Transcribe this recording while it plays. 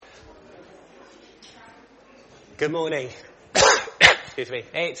Good morning. Excuse me.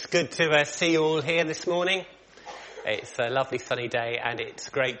 It's good to see you all here this morning. It's a lovely sunny day and it's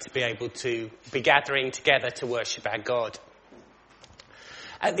great to be able to be gathering together to worship our God.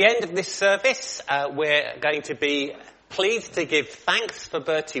 At the end of this service, we're going to be pleased to give thanks for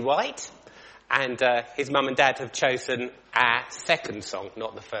Bertie White, and his mum and dad have chosen our second song,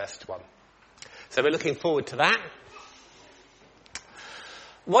 not the first one. So we're looking forward to that.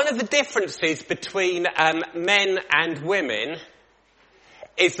 One of the differences between men and women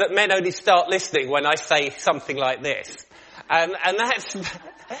is that men only start listening when I say something like this. And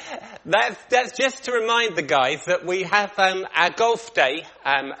that's just to remind the guys that we have our golf day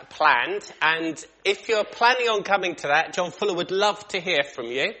planned. And if you're planning on coming to that, John Fuller would love to hear from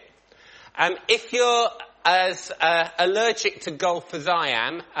you. If you're as allergic to golf as I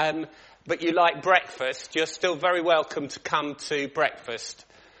am, but you like breakfast, you're still very welcome to come to breakfast.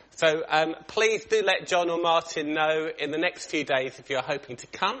 So please do let John or Martin know in the next few days if you're hoping to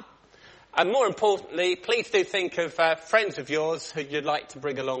come. And more importantly, please do think of friends of yours who you'd like to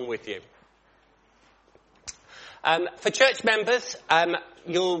bring along with you. For church members,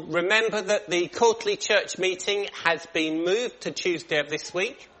 you'll remember that the quarterly church meeting has been moved to Tuesday of this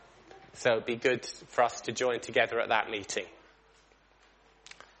week. So it'd be good for us to join together at that meeting.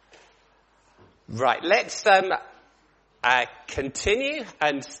 Right, let's continue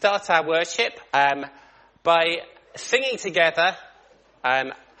and start our worship by singing together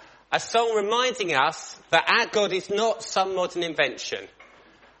a song reminding us that our God is not some modern invention.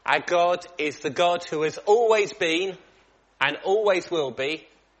 Our God is the God who has always been and always will be,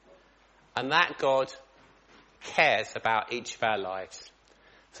 and that God cares about each of our lives.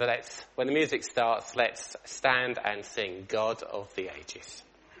 So when the music starts, let's stand and sing God of the Ages.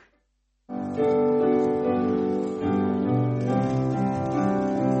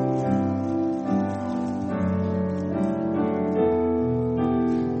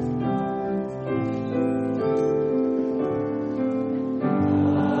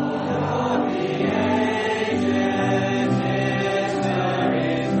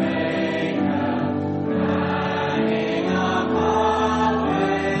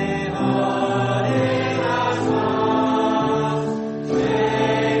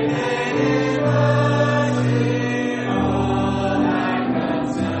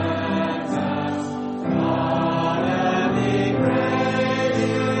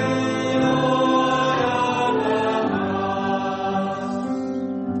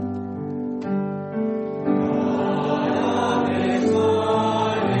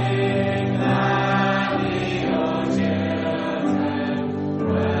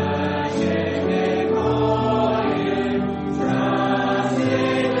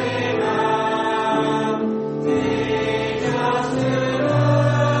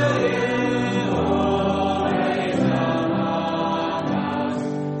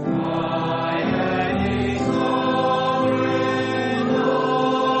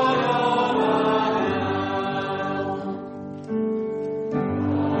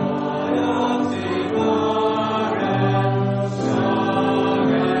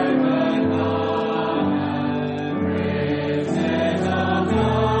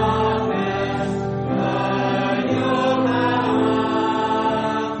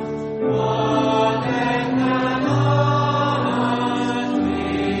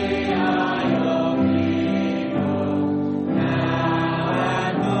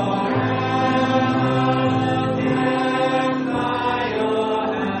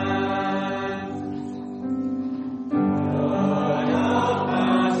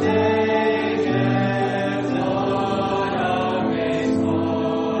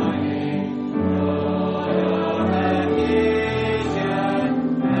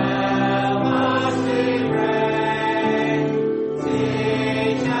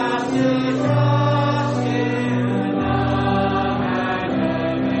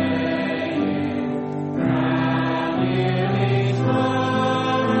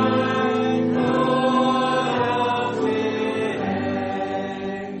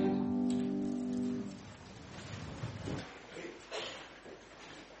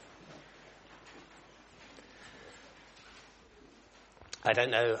 I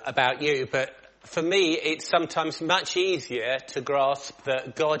don't know about you, but for me, it's sometimes much easier to grasp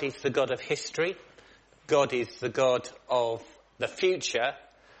that God is the God of history. God is the God of the future.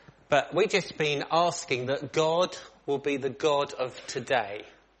 But we've just been asking that God will be the God of today.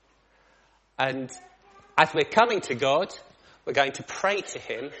 And as we're coming to God, we're going to pray to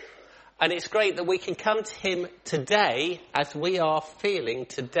him. And it's great that we can come to him today as we are feeling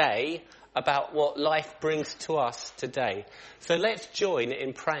today about what life brings to us today. So let's join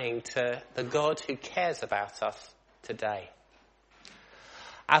in praying to the God who cares about us today.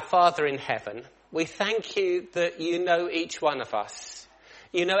 Our Father in heaven, we thank you that you know each one of us.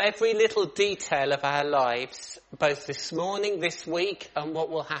 You know every little detail of our lives, both this morning, this week, and what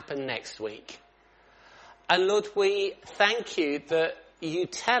will happen next week. And Lord, we thank you that you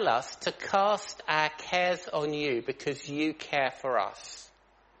tell us to cast our cares on you because you care for us.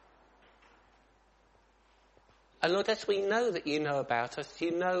 And Lord, as we know that you know about us,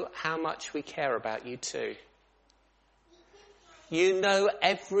 you know how much we care about you too. You know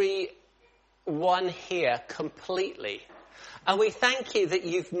every one here completely. And we thank you that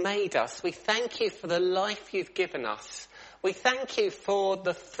you've made us. We thank you for the life you've given us. We thank you for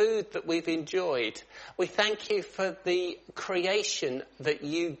the food that we've enjoyed. We thank you for the creation that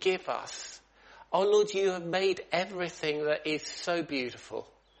you give us. Oh Lord, you have made everything that is so beautiful.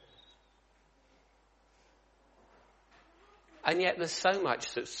 And yet there's so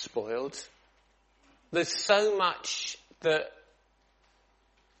much that's spoiled. There's so much that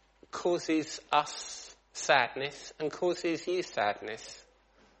causes us sadness and causes you sadness.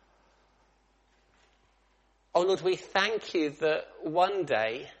 Oh Lord, we thank you that one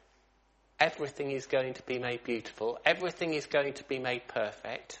day everything is going to be made beautiful. Everything is going to be made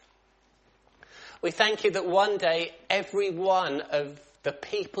perfect. We thank you that one day every one of the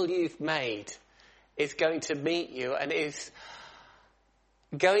people you've made is going to meet you and is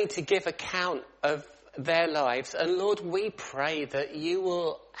going to give account of their lives. And Lord, we pray that you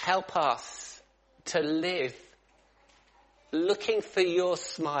will help us to live looking for your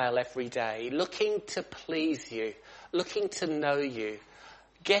smile every day, looking to please you, looking to know you,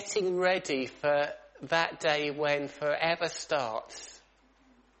 getting ready for that day when forever starts.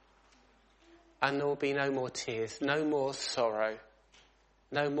 And there will be no more tears, no more sorrow,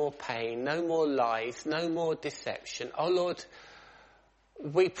 no more pain, no more lies, no more deception. Oh Lord,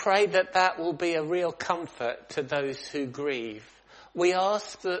 we pray that that will be a real comfort to those who grieve. We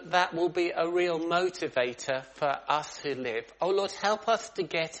ask that that will be a real motivator for us who live. Oh Lord, help us to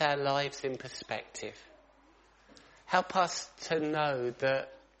get our lives in perspective. Help us to know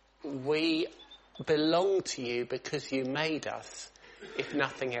that we belong to you because you made us, if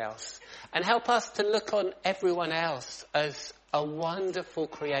nothing else. And help us to look on everyone else as a wonderful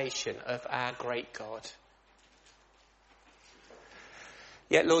creation of our great God.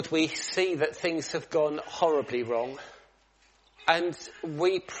 Yet, Lord, we see that things have gone horribly wrong. And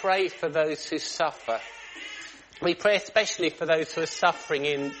we pray for those who suffer. We pray especially for those who are suffering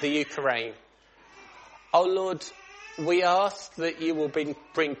in the Ukraine. Oh Lord, we ask that you will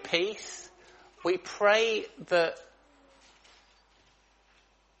bring peace. We pray that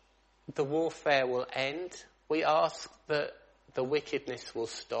the warfare will end. We ask that the wickedness will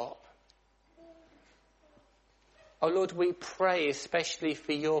stop. Oh Lord, we pray especially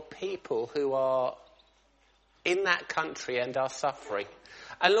for your people who are in that country and are suffering.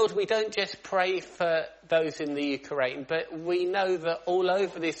 And Lord, we don't just pray for those in the Ukraine, but we know that all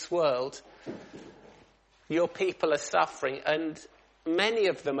over this world, your people are suffering, and many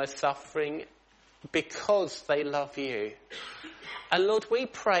of them are suffering because they love you. And Lord, we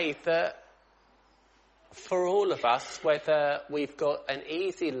pray that for all of us, whether we've got an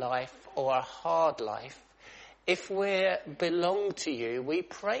easy life or a hard life, if we belong to you, we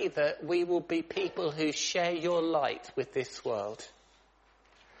pray that we will be people who share your light with this world,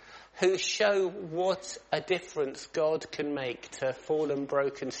 who show what a difference God can make to fallen,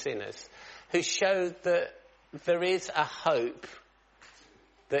 broken sinners, who show that there is a hope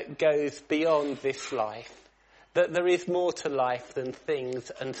that goes beyond this life, that there is more to life than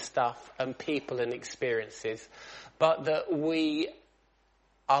things and stuff and people and experiences, but that we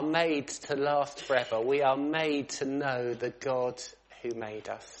are made to last forever. We are made to know the God who made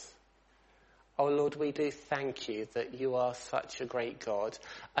us. Oh Lord, we do thank you that you are such a great God,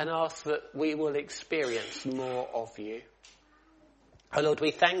 and ask that we will experience more of you. Oh Lord,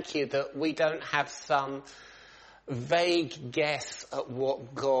 we thank you that we don't have some vague guess at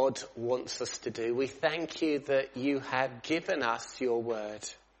what God wants us to do. We thank you that you have given us your word.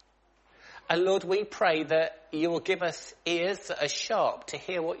 And Lord, we pray that you will give us ears that are sharp to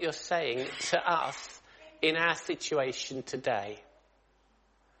hear what you're saying to us in our situation today.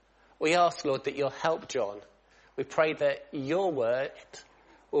 We ask, Lord, that you'll help John. We pray that your word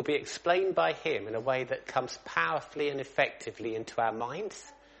will be explained by him in a way that comes powerfully and effectively into our minds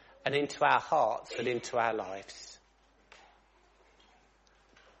and into our hearts and into our lives.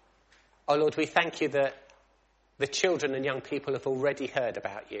 Oh Lord, we thank you that the children and young people have already heard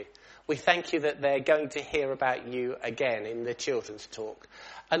about you. We thank you that they're going to hear about you again in the children's talk.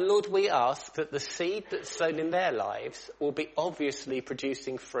 And Lord, we ask that the seed that's sown in their lives will be obviously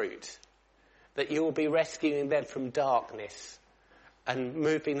producing fruit, that you will be rescuing them from darkness and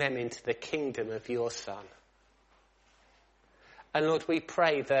moving them into the kingdom of your Son. And Lord, we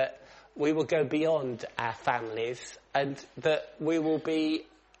pray that we will go beyond our families and that we will be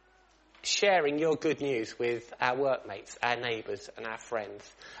sharing your good news with our workmates, our neighbours and our friends,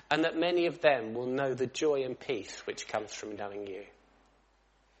 and that many of them will know the joy and peace which comes from knowing you.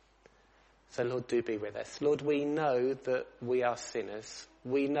 So Lord, do be with us. Lord, we know that we are sinners.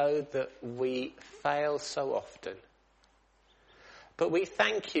 We know that we fail so often. But we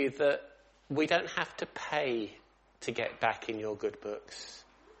thank you that we don't have to pay to get back in your good books.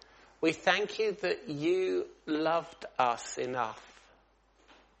 We thank you that you loved us enough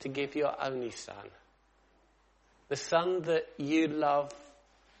to give your only Son, the Son that you love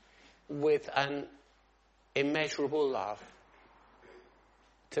with an immeasurable love,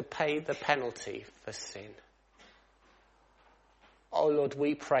 to pay the penalty for sin. Oh Lord,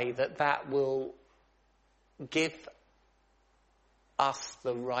 we pray that that will give us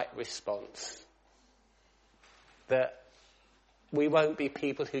the right response, that we won't be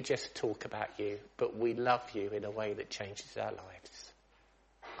people who just talk about you, but we love you in a way that changes our lives.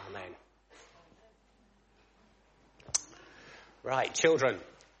 Amen. Right, children,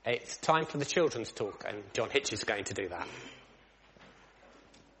 it's time for the children's talk, and John Hitch is going to do that.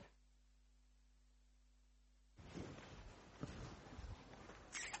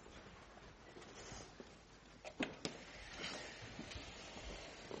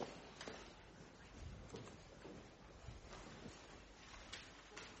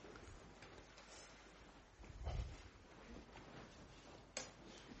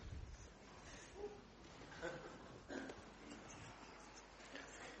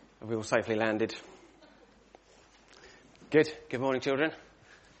 We all safely landed. Good. Good morning, children.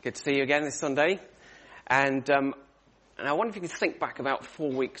 Good to see you again this Sunday. And I wonder if you could think back about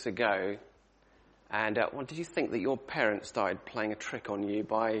 4 weeks ago. And did you think that your parents started playing a trick on you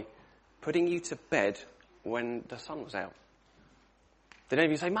by putting you to bed when the sun was out? Did any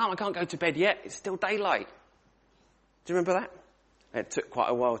of you say, "Mum, I can't go to bed yet. It's still daylight"? Do you remember that? It took quite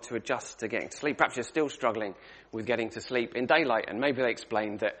a while to adjust to getting to sleep. Perhaps you're still struggling with getting to sleep in daylight, and maybe they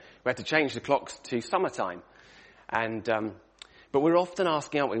explained that we had to change the clocks to summertime. But we're often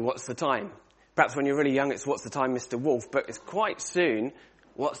asking, aren't we, what's the time? Perhaps when you're really young, it's what's the time, Mr. Wolf, but it's quite soon,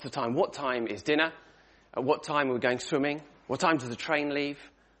 what's the time? What time is dinner? At what time are we going swimming? What time does the train leave?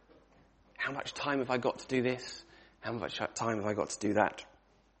 How much time have I got to do this? How much time have I got to do that?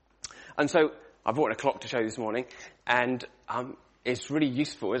 And so I brought a clock to show you this morning, and it's really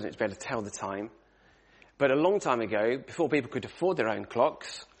useful, isn't it, to be able to tell the time. But a long time ago, before people could afford their own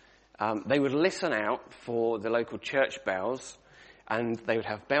clocks, they would listen out for the local church bells, and they would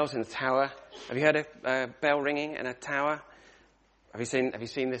have bells in the tower. Have you heard a bell ringing in a tower? Have you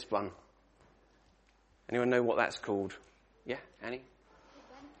seen this one? Anyone know what that's called? Yeah, Annie?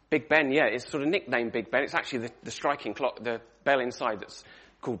 Big Ben, yeah. It's sort of nicknamed Big Ben. It's actually the striking clock, the bell inside that's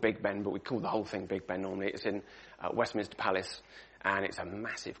called Big Ben, but we call the whole thing Big Ben normally. It's in Westminster Palace, and it's a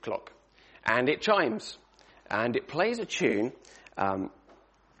massive clock. And it chimes, and it plays a tune on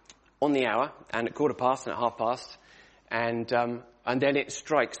the hour, and at 1:15 and at 1:30, and then it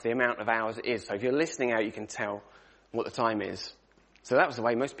strikes the amount of hours it is. So if you're listening out, you can tell what the time is. So that was the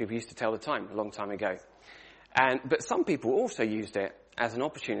way most people used to tell the time a long time ago. But some people also used it as an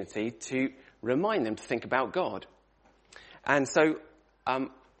opportunity to remind them to think about God. And so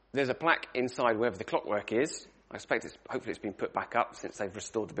there's a plaque inside wherever the clockwork is. I expect hopefully it's been put back up since they've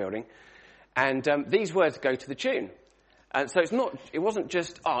restored the building. And these words go to the tune. So it wasn't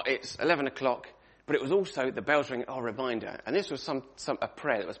just, it's 11 o'clock, but it was also the bells ring, reminder. And this was a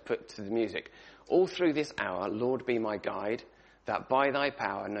prayer that was put to the music. All through this hour, Lord, be my guide, that by thy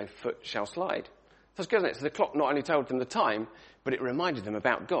power no foot shall slide. That's good, isn't it? So the clock not only told them the time, but it reminded them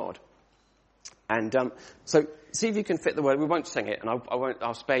about God. And so see if you can fit the word. We won't sing it, and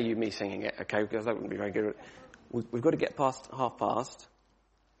I'll spare you me singing it, okay, because that wouldn't be very good. We've got to get past 1:30.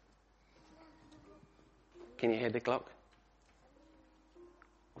 Can you hear the clock?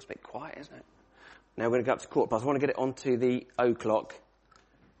 It's a bit quiet, isn't it? Now we're going to go up to 1:15. I want to get it onto the O clock.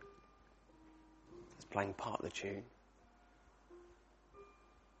 It's playing part of the tune.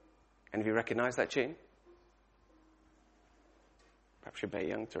 Any of you recognise that tune? Perhaps you're very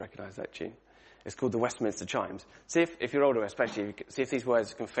young to recognise that tune. It's called the Westminster Chimes. See if you're older, especially, see if these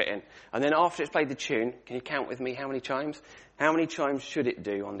words can fit in. And then after it's played the tune, can you count with me how many chimes? How many chimes should it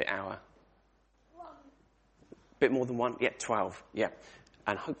do on the hour? Bit more than one? Yeah, 12. Yeah.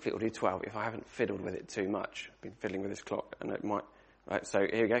 And hopefully it'll do 12 if I haven't fiddled with it too much. I've been fiddling with this clock and it might. Right, so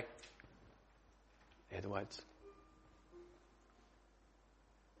here we go. Here are the words.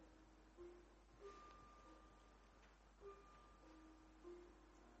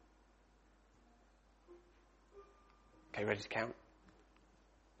 Okay, ready to count?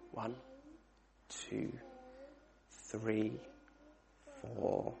 1, 2, 3,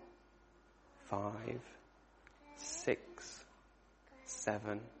 4, 5, 6,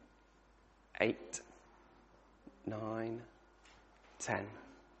 7, 8, 9, 10,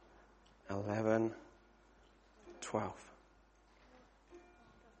 11, 12,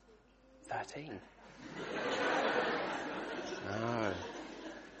 13. No.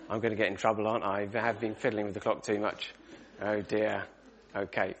 I'm going to get in trouble, aren't I? I have been fiddling with the clock too much. Oh dear.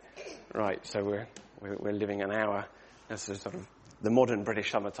 Okay. Right, so we're living an hour. That's sort of the modern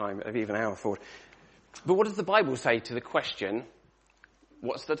British summertime, even an hour forward. But what does the Bible say to the question,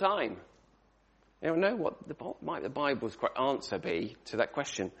 what's the time? You know what might the Bible's answer be to that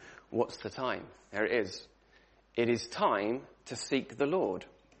question? What's the time? There it is. It is time to seek the Lord.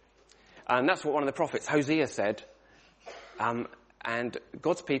 And that's what one of the prophets, Hosea, said. And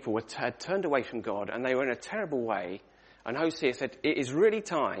God's people had turned away from God, and they were in a terrible way. And Hosea said, it is really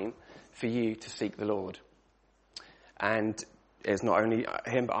time for you to seek the Lord. And it's not only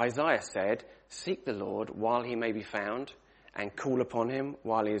him, but Isaiah said, seek the Lord while he may be found, and call upon him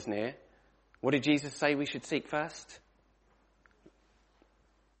while he is near. What did Jesus say we should seek first?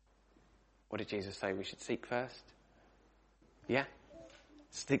 What did Jesus say we should seek first? Yeah?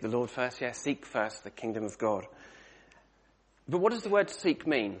 Seek the Lord first, yeah? Seek first the kingdom of God. But what does the word seek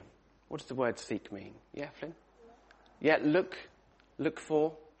mean? What does the word seek mean? Yeah, Flynn? Yeah, look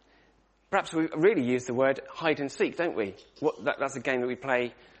for. Perhaps we really use the word hide and seek, don't we? That's a game that we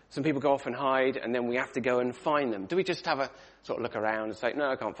play. Some people go off and hide, and then we have to go and find them. Do we just have a sort of look around and say, no,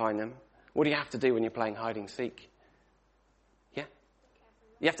 I can't find them? What do you have to do when you're playing hide and seek? Yeah?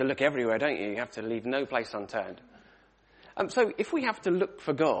 You have to look everywhere, don't you? You have to leave no place unturned. So if we have to look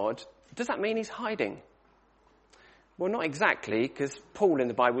for God, does that mean he's hiding? Well, not exactly, because Paul in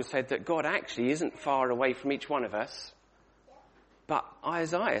the Bible said that God actually isn't far away from each one of us. But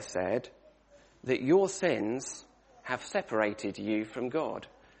Isaiah said that your sins have separated you from God,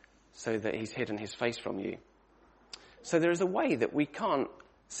 so that he's hidden his face from you. So there is a way that we can't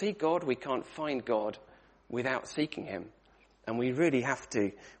see God, we can't find God without seeking him. And we really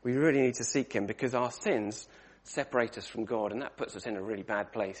need to seek him, because our sins separate us from God, and that puts us in a really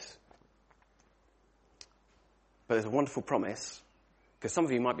bad place. But there's a wonderful promise, because some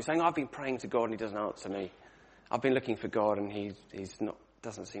of you might be saying, I've been praying to God and he doesn't answer me. I've been looking for God and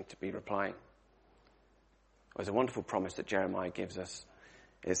doesn't seem to be replying. There's a wonderful promise that Jeremiah gives us.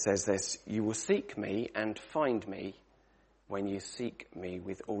 It says this, you will seek me and find me when you seek me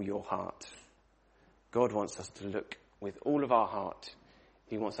with all your heart. God wants us to look with all of our heart.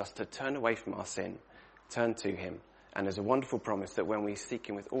 He wants us to turn away from our sin, turn to him. And there's a wonderful promise that when we seek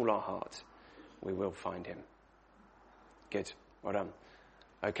him with all our heart, we will find him. Good. Well done.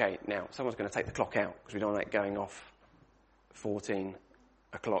 Okay, now, someone's going to take the clock out, because we don't want it going off 14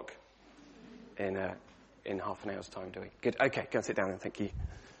 o'clock in half an hour's time, do we? Good. Okay, go and sit down then. Thank you.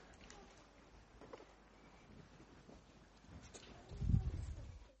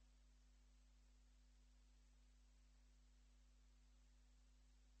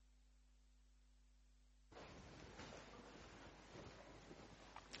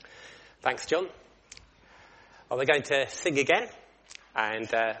 Thanks, John. Well, we're going to sing again, and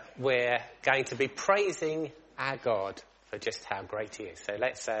we're going to be praising our God for just how great he is. So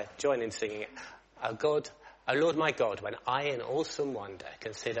let's join in singing it. O God, O Lord my God, when I in awesome wonder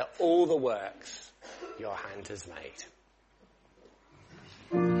consider all the works your hand has made.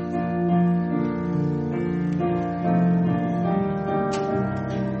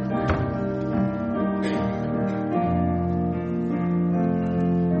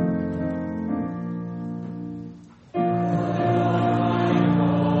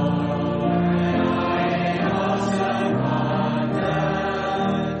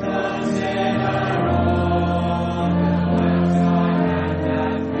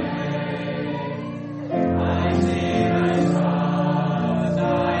 I see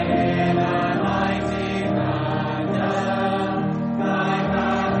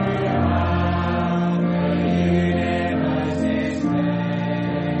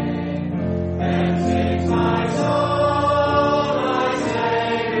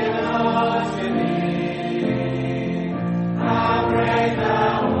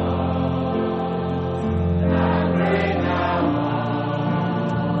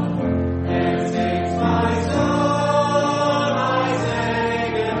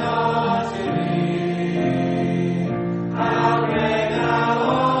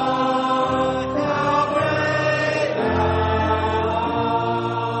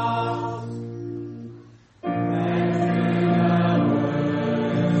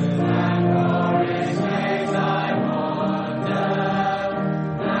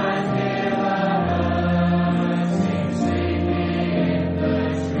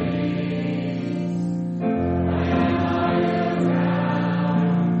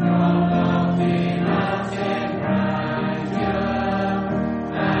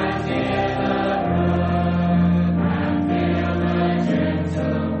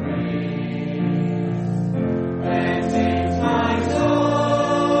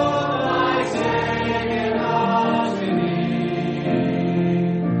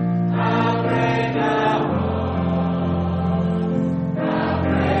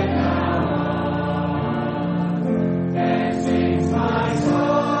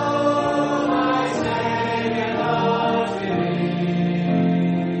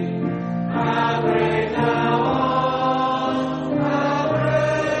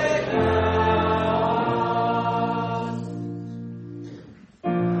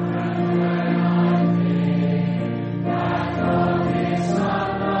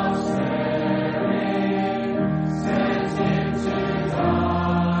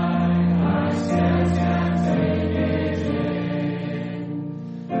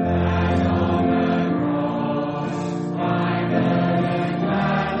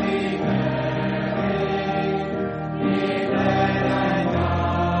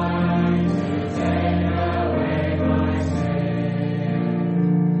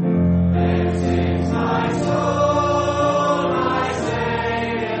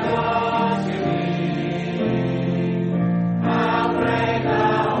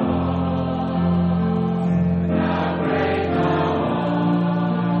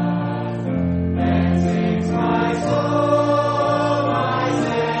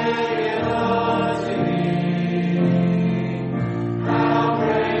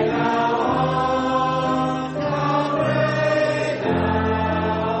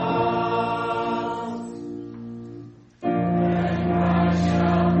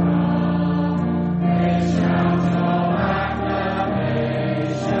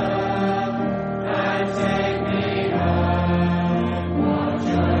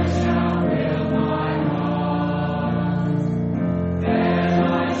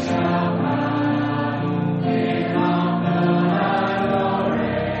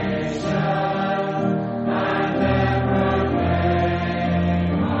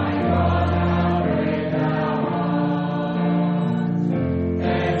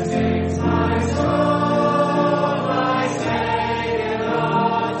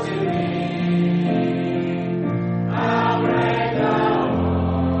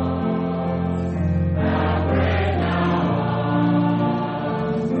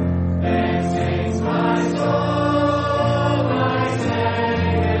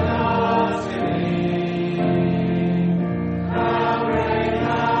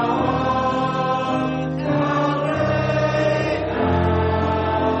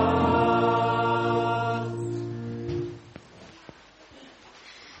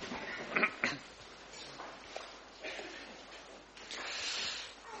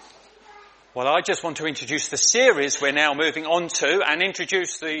Well, I just want to introduce the series we're now moving on to and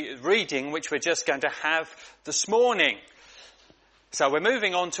introduce the reading which we're just going to have this morning. So we're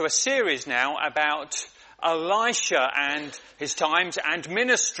moving on to a series now about Elisha and his times and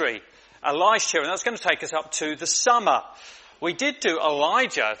ministry. Elisha, and that's going to take us up to the summer. We did do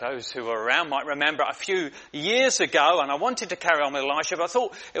Elijah, those who were around might remember, a few years ago, and I wanted to carry on with Elisha, but I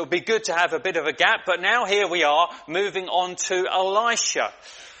thought it would be good to have a bit of a gap, but now here we are moving on to Elisha.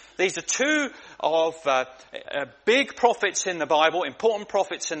 These are two of big prophets in the Bible, important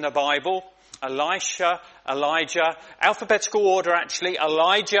prophets in the Bible. Elisha, Elijah, alphabetical order actually,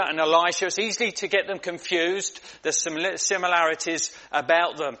 Elijah and Elisha. It's easy to get them confused. There's some similarities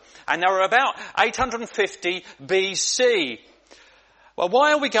about them. And they were about 850 BC. Well,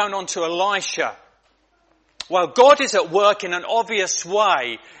 why are we going on to Elisha? Well, God is at work in an obvious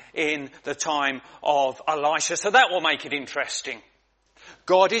way in the time of Elisha, so that will make it interesting.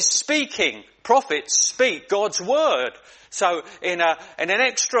 God is speaking. Prophets speak God's word. So in an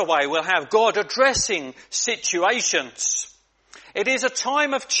extra way, we'll have God addressing situations. It is a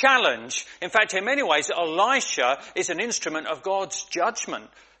time of challenge. In fact, in many ways, Elisha is an instrument of God's judgment.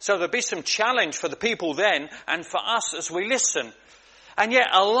 So there'll be some challenge for the people then and for us as we listen. And yet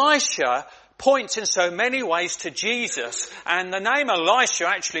Elisha points in so many ways to Jesus. And the name Elisha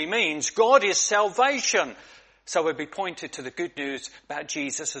actually means God is salvation. So we'll be pointed to the good news about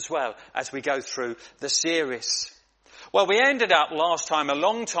Jesus as well as we go through the series. Well, we ended up last time, a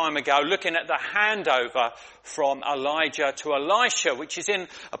long time ago, looking at the handover from Elijah to Elisha, which is in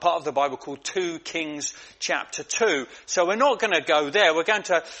a part of the Bible called 2 Kings chapter 2. So we're not going to go there. We're going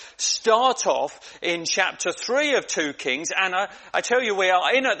to start off in chapter 3 of 2 Kings, and I tell you, we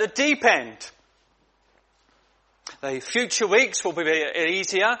are in at the deep end. The future weeks will be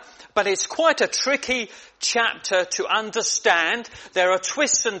easier, but it's quite a tricky chapter to understand. There are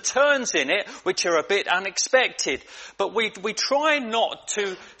twists and turns in it which are a bit unexpected. But we try not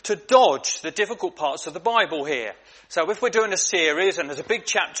to dodge the difficult parts of the Bible here. So if we're doing a series and there's a big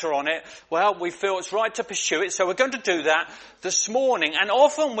chapter on it, well, we feel it's right to pursue it. So we're going to do that this morning. And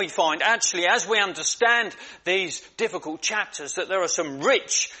often we find, actually, as we understand these difficult chapters, that there are some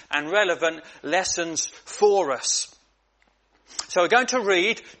rich and relevant lessons for us. So we're going to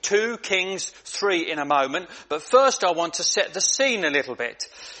read 2 Kings 3 in a moment, but first I want to set the scene a little bit.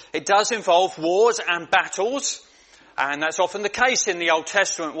 It does involve wars and battles, and that's often the case in the Old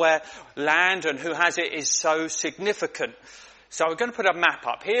Testament where land and who has it is so significant. So we're going to put a map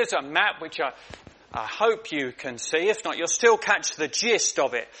up. Here's a map which I hope you can see. If not, you'll still catch the gist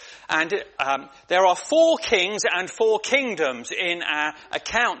of it. And there are 4 kings and 4 kingdoms in our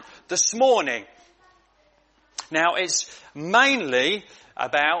account this morning. Now, it's mainly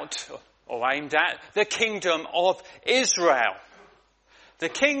about, or aimed at, the kingdom of Israel. The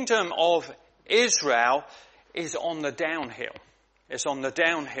kingdom of Israel is on the downhill. It's on the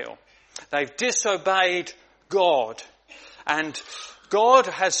downhill. They've disobeyed God. And God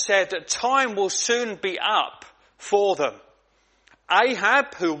has said that time will soon be up for them.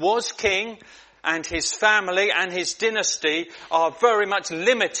 Ahab, who was king, and his family and his dynasty are very much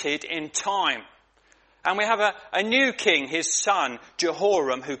limited in time. And we have a new king, his son,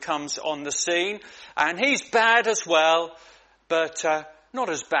 Jehoram, who comes on the scene. And he's bad as well, but not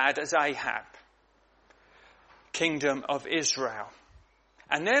as bad as Ahab. Kingdom of Israel.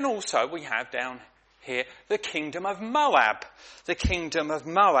 And then also we have down here the kingdom of Moab. The kingdom of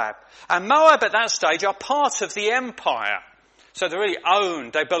Moab. And Moab at that stage are part of the empire. So they're really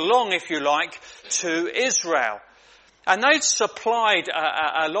owned. They belong, if you like, to Israel. And they'd supplied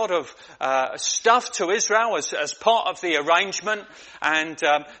a lot of stuff to Israel as part of the arrangement. And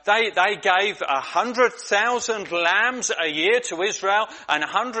they gave 100,000 lambs a year to Israel and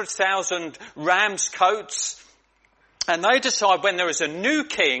 100,000 rams' coats. And they decide when there is a new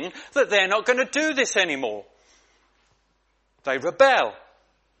king that they're not going to do this anymore. They rebel.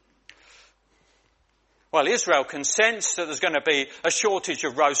 Well, Israel can sense that there's going to be a shortage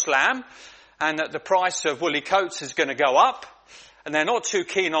of roast lamb, and that the price of woolly coats is going to go up. And they're not too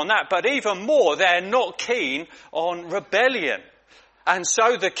keen on that. But even more, they're not keen on rebellion. And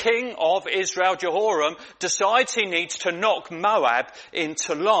so the king of Israel, Jehoram, decides he needs to knock Moab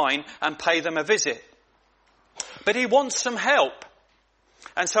into line and pay them a visit. But he wants some help.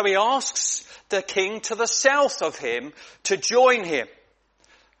 And so he asks the king to the south of him to join him.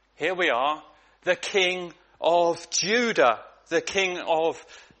 Here we are, the king of Judah. The king of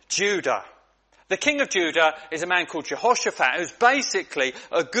Judah. The king of Judah is a man called Jehoshaphat, who's basically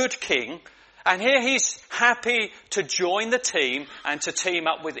a good king. And here he's happy to join the team and to team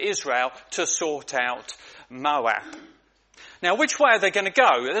up with Israel to sort out Moab. Now, which way are they going to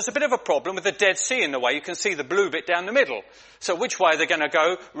go? There's a bit of a problem with the Dead Sea in the way. You can see the blue bit down the middle. So which way are they going to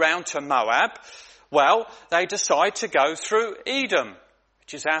go round to Moab? Well, they decide to go through Edom,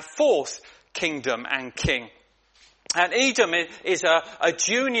 which is our fourth kingdom and king. And Edom is a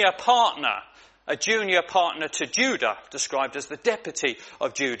junior partner to Judah, described as the deputy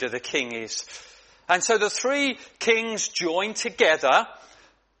of Judah, the king is. And so the three kings join together,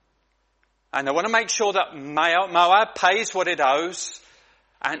 and they want to make sure that Moab pays what it owes.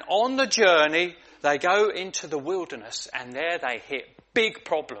 And on the journey, they go into the wilderness, and there they hit big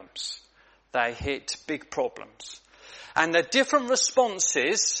problems. And the different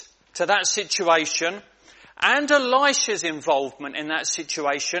responses to that situation and Elisha's involvement in that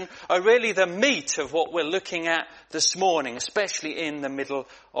situation are really the meat of what we're looking at this morning, especially in the middle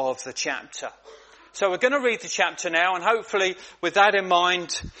of the chapter. So we're going to read the chapter now, and hopefully with that in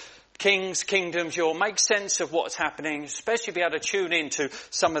mind, kings, kingdoms, you'll make sense of what's happening, especially be able to tune into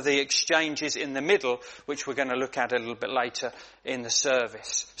some of the exchanges in the middle, which we're going to look at a little bit later in the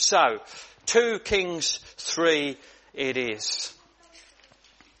service. So, 2 Kings 3 it is.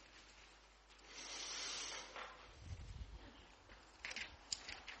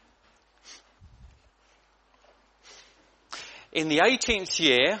 In the 18th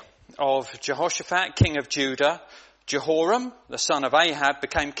year of Jehoshaphat, king of Judah, Jehoram, the son of Ahab,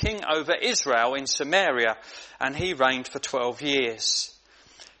 became king over Israel in Samaria, and he reigned for 12 years.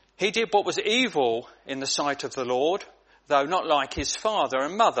 He did what was evil in the sight of the Lord, though not like his father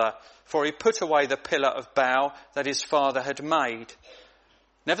and mother, for he put away the pillar of Baal that his father had made.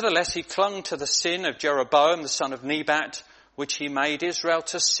 Nevertheless, he clung to the sin of Jeroboam, the son of Nebat, which he made Israel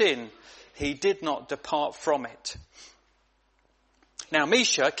to sin. He did not depart from it. Now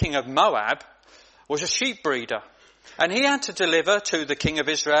Mesha, king of Moab, was a sheep breeder, and he had to deliver to the king of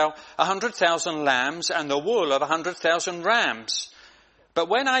Israel 100,000 lambs and the wool of 100,000 rams. But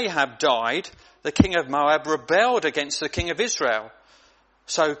when Ahab died, the king of Moab rebelled against the king of Israel.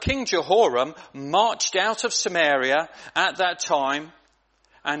 So King Jehoram marched out of Samaria at that time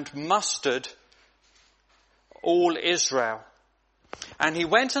and mustered all Israel. And he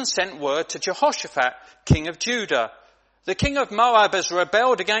went and sent word to Jehoshaphat, king of Judah, "The king of Moab has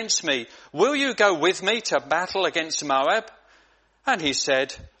rebelled against me. Will you go with me to battle against Moab?" And he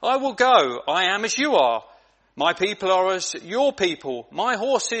said, "I will go. I am as you are. My people are as your people. My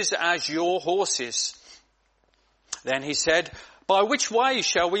horses as your horses." Then he said, "By which way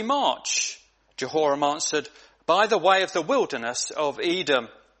shall we march?" Jehoram answered, "By the way of the wilderness of Edom."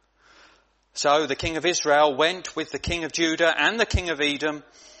 So the king of Israel went with the king of Judah and the king of Edom,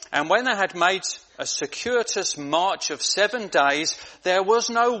 and when they had made a circuitous march of 7 days, there was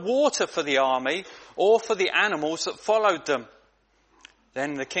no water for the army or for the animals that followed them.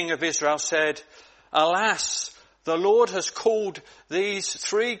 Then the king of Israel said, "Alas, the Lord has called these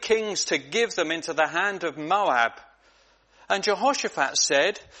 3 kings to give them into the hand of Moab." And Jehoshaphat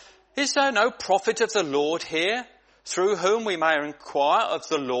said, "Is there no prophet of the Lord here, through whom we may inquire of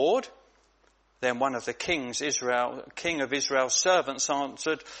the Lord?" Then one of the king of Israel's servants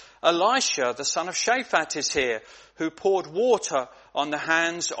answered, "Elisha, the son of Shaphat, is here, who poured water on the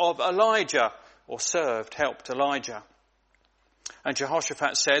hands of Elijah," or helped Elijah. And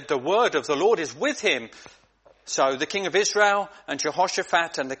Jehoshaphat said, "The word of the Lord is with him." So the king of Israel and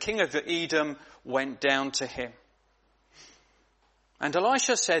Jehoshaphat and the king of Edom went down to him. And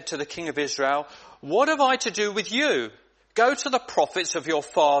Elisha said to the king of Israel, "What have I to do with you? Go to the prophets of your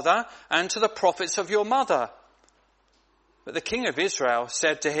father and to the prophets of your mother." But the king of Israel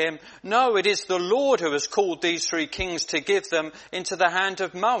said to him, "No, it is the Lord who has called these 3 kings to give them into the hand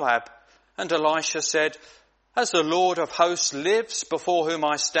of Moab." And Elisha said, "As the Lord of hosts lives, before whom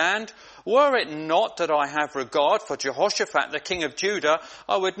I stand, were it not that I have regard for Jehoshaphat, the king of Judah,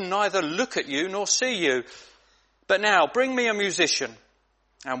 I would neither look at you nor see you. But now bring me a musician."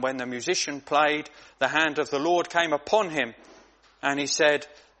 And when the musician played, the hand of the Lord came upon him. And he said,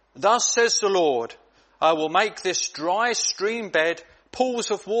 "Thus says the Lord, I will make this dry stream bed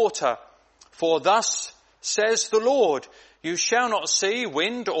pools of water. For thus says the Lord, you shall not see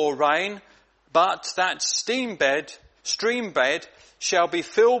wind or rain, but that stream bed shall be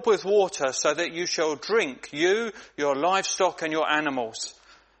filled with water, so that you shall drink, you, your livestock and your animals.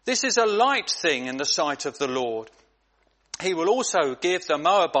 This is a light thing in the sight of the Lord. He will also give the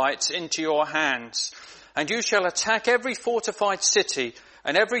Moabites into your hands, and you shall attack every fortified city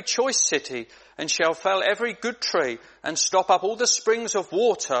and every choice city, and shall fell every good tree, and stop up all the springs of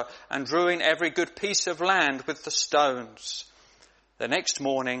water, and ruin every good piece of land with the stones." The next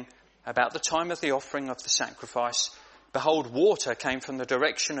morning, about the time of the offering of the sacrifice, behold, water came from the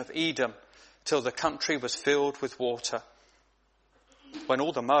direction of Edom, till the country was filled with water. When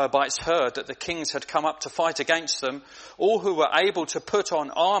all the Moabites heard that the kings had come up to fight against them, all who were able to put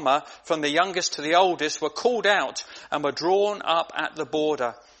on armour, from the youngest to the oldest, were called out and were drawn up at the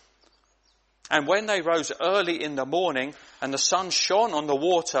border. And when they rose early in the morning and the sun shone on the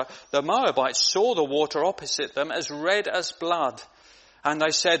water, the Moabites saw the water opposite them as red as blood. And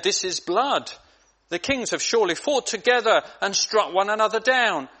they said, "This is blood. The kings have surely fought together and struck one another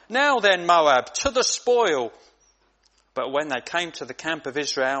down. Now then, Moab, to the spoil." But when they came to the camp of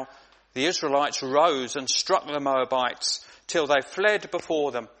Israel, the Israelites rose and struck the Moabites till they fled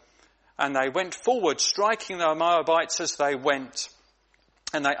before them. And they went forward, striking the Moabites as they went.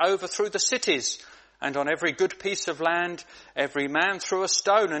 And they overthrew the cities, and on every good piece of land, every man threw a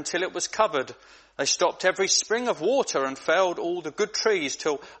stone until it was covered. They stopped every spring of water and felled all the good trees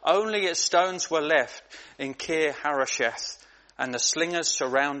till only its stones were left in Kir Harosheth, and the slingers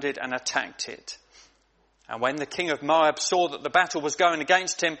surrounded and attacked it. And when the king of Moab saw that the battle was going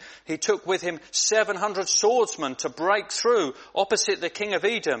against him, he took with him 700 swordsmen to break through opposite the king of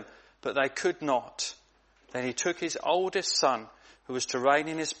Edom, but they could not. Then he took his oldest son, who was to reign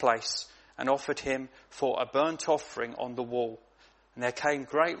in his place, and offered him for a burnt offering on the wall. And there came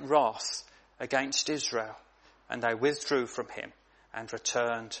great wrath against Israel, and they withdrew from him and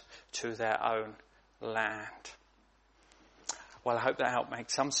returned to their own land. Well, I hope that helped make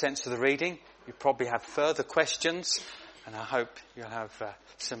some sense of the reading. You probably have further questions, and I hope you'll have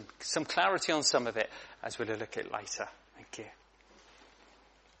some clarity on some of it as we'll look at it later. Thank you.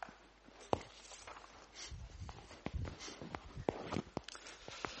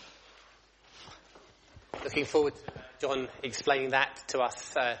 Looking forward to John explaining that to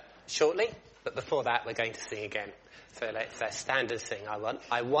us shortly. But before that, we're going to sing again. So let's stand and sing.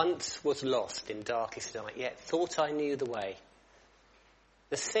 I once was lost in darkest night, yet thought I knew the way.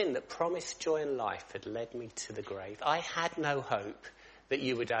 The sin that promised joy and life had led me to the grave. I had no hope that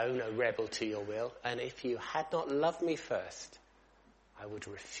you would own a rebel to your will, and if you had not loved me first, I would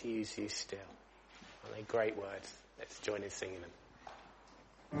refuse you still. Aren't they great words? Let's join in singing them.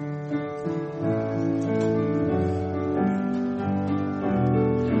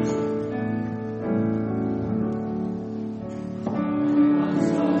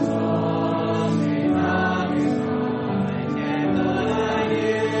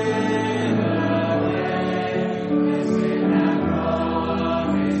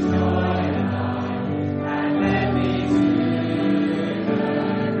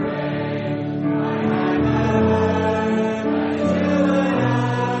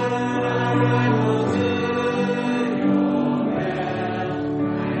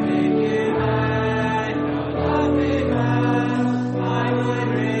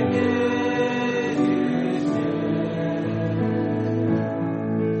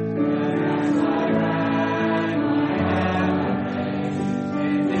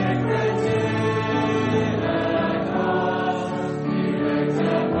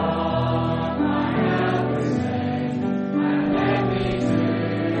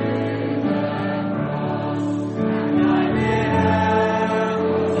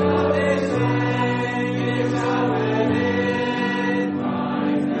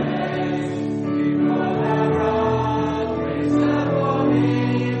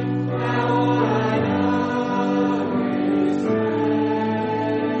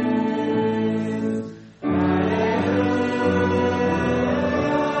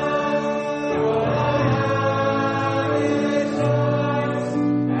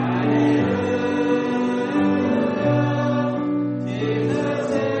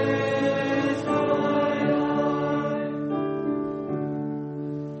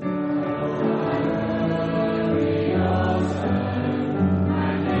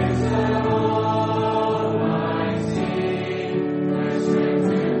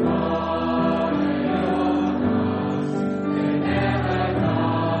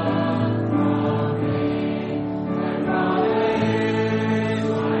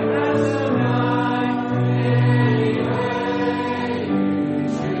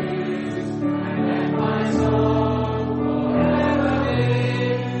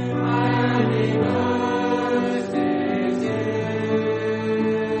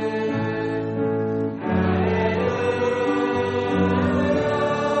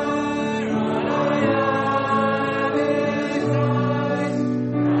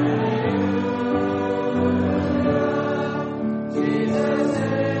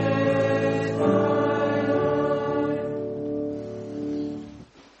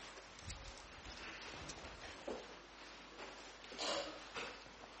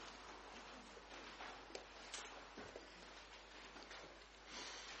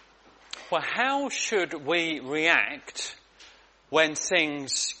 Well, how should we react when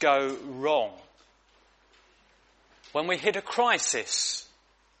things go wrong. When we hit a crisis.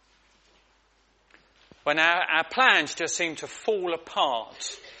 When our plans just seem to fall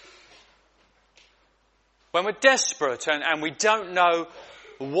apart. When we're desperate and we don't know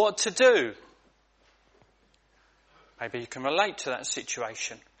what to do. Maybe you can relate to that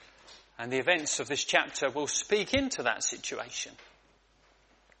situation. And the events of this chapter will speak into that situation.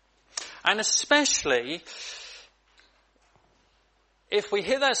 And especially if we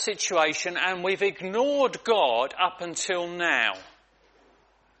hit that situation and we've ignored God up until now.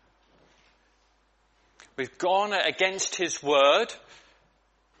 We've gone against his word.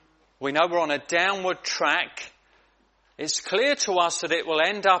 We know we're on a downward track. It's clear to us that it will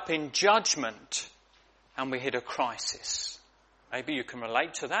end up in judgment and we hit a crisis. Maybe you can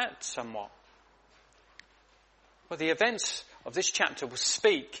relate to that somewhat. Well, the events of this chapter will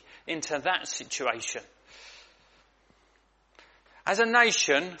speak into that situation. As a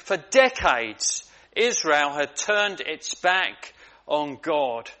nation, for decades, Israel had turned its back on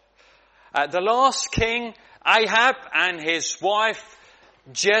God. The last king, Ahab, and his wife,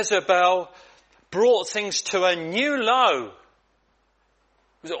 Jezebel, brought things to a new low.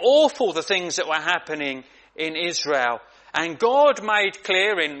 It was awful, the things that were happening in Israel. And God made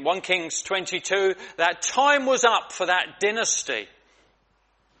clear in 1 Kings 22 that time was up for that dynasty.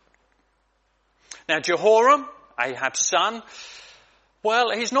 Now Jehoram, Ahab's son,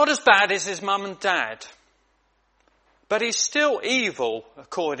 well, he's not as bad as his mum and dad. But he's still evil,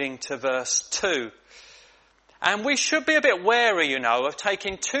 according to verse 2. And we should be a bit wary, of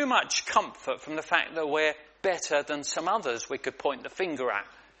taking too much comfort from the fact that we're better than some others we could point the finger at.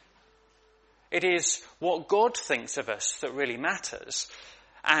 It is what God thinks of us that really matters.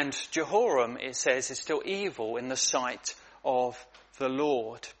 And Jehoram, it says, is still evil in the sight of the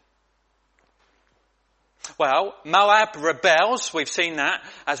Lord. Well, Moab rebels. We've seen that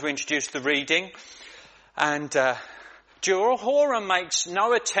as we introduced the reading. And Jehoram makes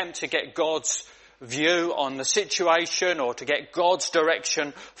no attempt to get God's view on the situation or to get God's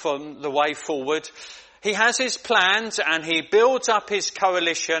direction for the way forward. He has his plans and he builds up his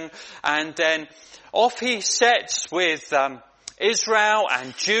coalition, and then off he sets with Israel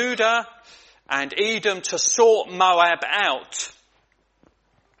and Judah and Edom to sort Moab out,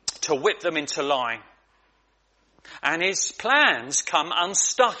 to whip them into line. And his plans come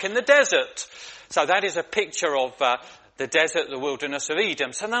unstuck in the desert. So that is a picture of the desert, the wilderness of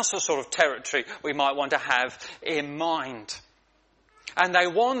Edom. So that's the sort of territory we might want to have in mind. And they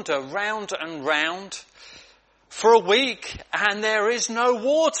wander round and round for a week, and there is no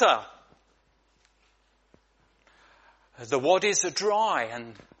water. The wadis are dry,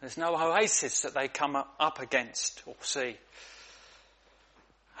 and there's no oasis that they come up against or see.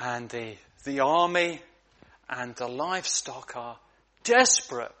 And the army and the livestock are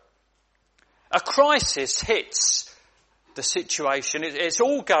desperate. A crisis hits the situation. It's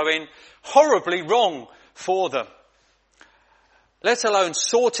all going horribly wrong for them. Let alone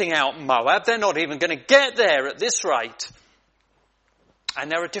sorting out Moab. They're not even going to get there at this rate. And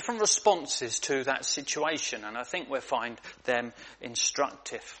there are different responses to that situation, and I think we'll find them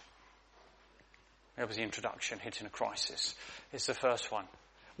instructive. There was the introduction, hitting a crisis. It's the first one.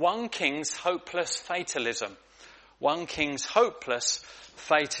 1 King's hopeless fatalism. 1 King's hopeless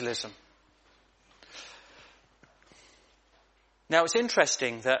fatalism. Now it's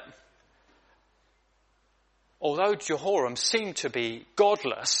interesting that although Jehoram seemed to be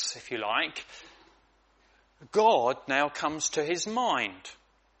godless, if you like, God now comes to his mind.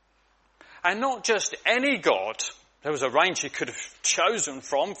 And not just any God. There was a range he could have chosen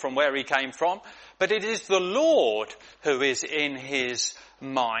from where he came from, but it is the Lord who is in his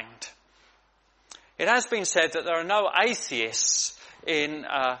mind. It has been said that there are no atheists in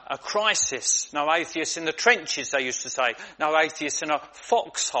a crisis, no atheists in the trenches, they used to say, no atheists in a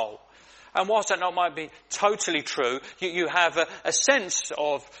foxhole. And whilst that not might be totally true, you have a sense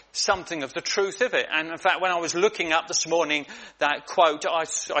of something of the truth of it. And in fact, when I was looking up this morning that quote, I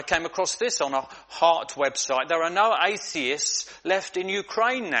came across this on a Heart website. There are no atheists left in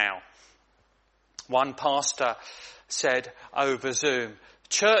Ukraine now. One pastor said over Zoom,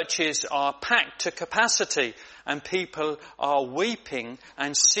 churches are packed to capacity and people are weeping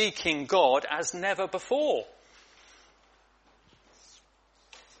and seeking God as never before.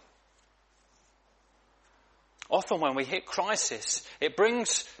 Often when we hit crisis, it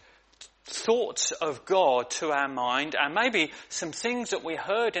brings thoughts of God to our mind, and maybe some things that we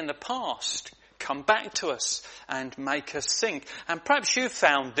heard in the past come back to us and make us think. And perhaps you've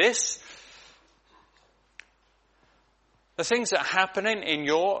found this. The things that are happening in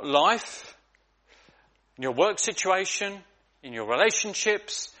your life, in your work situation, in your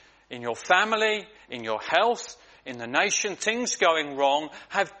relationships, in your family, in your health, in the nation, things going wrong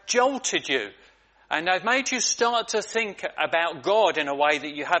have jolted you. And they've made you start to think about God in a way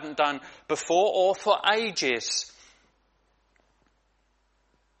that you hadn't done before or for ages.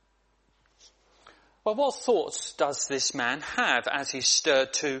 Well, what thoughts does this man have as he's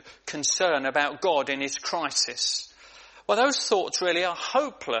stirred to concern about God in his crisis? Well, those thoughts really are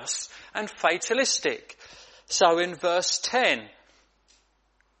hopeless and fatalistic. So in verse 10,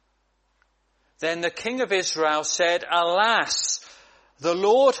 then the king of Israel said, "Alas, the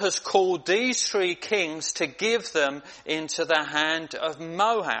Lord has called these 3 kings to give them into the hand of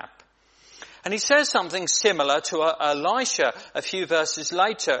Moab." And he says something similar to Elisha a few verses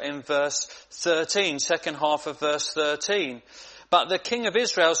later in verse 13, second half of verse 13. But the king of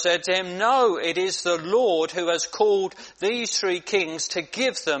Israel said to him, "No, it is the Lord who has called these 3 kings to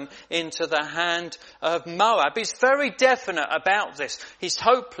give them into the hand of Moab." He's very definite about this. He's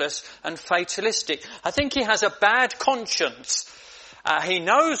hopeless and fatalistic. I think he has a bad conscience. He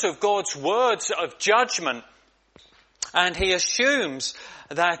knows of God's words of judgment, and he assumes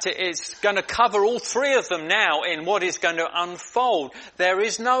that it's going to cover all 3 of them now in what is going to unfold. There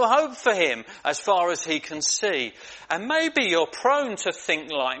is no hope for him as far as he can see. And maybe you're prone to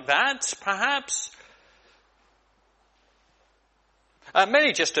think like that, perhaps.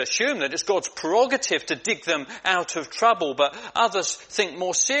 Many just assume that it's God's prerogative to dig them out of trouble, but others think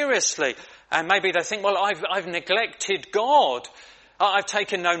more seriously. And maybe they think, well, I've neglected God. I've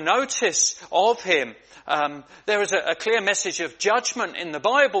taken no notice of him. There is a clear message of judgment in the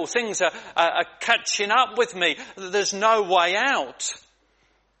Bible. Things are catching up with me. There's no way out.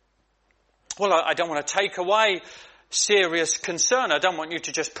 Well, I don't want to take away serious concern. I don't want you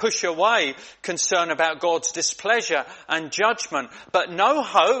to just push away concern about God's displeasure and judgment. But no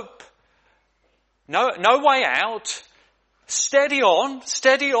hope, no way out. Steady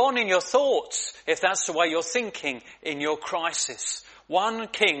on in your thoughts, if that's the way you're thinking in your crisis. 1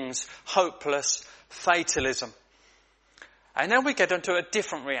 king's hopeless fatalism. And then we get onto a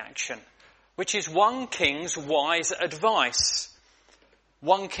different reaction, which is 1 king's wise advice.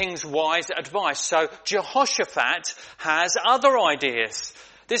 1 king's wise advice. So Jehoshaphat has other ideas.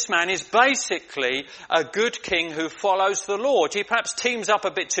 This man is basically a good king who follows the Lord. He perhaps teams up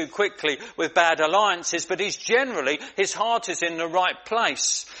a bit too quickly with bad alliances, but his heart is in the right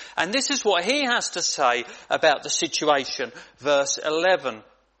place. And this is what he has to say about the situation. Verse 11.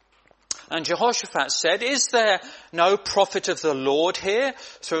 And Jehoshaphat said, "Is there no prophet of the Lord here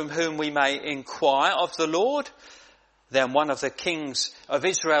through whom we may inquire of the Lord?" Then one of the kings of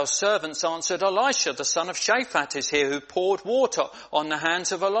Israel's servants answered, "Elisha, the son of Shaphat, is here, who poured water on the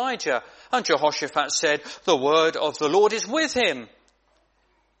hands of Elijah." And Jehoshaphat said, "The word of the Lord is with him."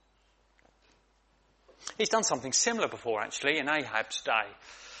 He's done something similar before, actually, in Ahab's day.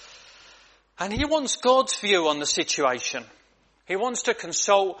 And he wants God's view on the situation. He wants to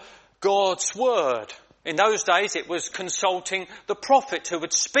consult God's word. In those days, it was consulting the prophet who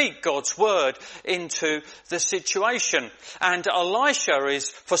would speak God's word into the situation. And Elisha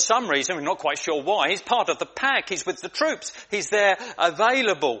is, for some reason, we're not quite sure why, he's part of the pack. He's with the troops. He's there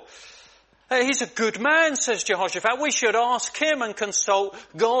available. He's a good man, says Jehoshaphat. We should ask him and consult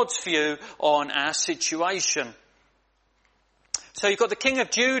God's view on our situation. So you've got the king of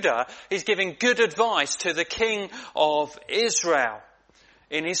Judah. He's giving good advice to the king of Israel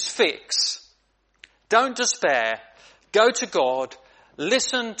in his fix. Don't despair. Go to God.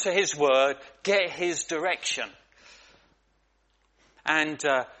 Listen to his word. Get his direction. And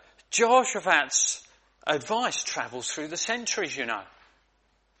Jehoshaphat's advice travels through the centuries, you know.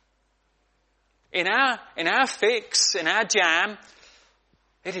 In our fix, in our jam,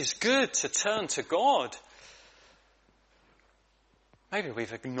 it is good to turn to God. Maybe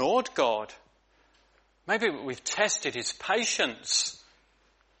we've ignored God. Maybe we've tested his patience.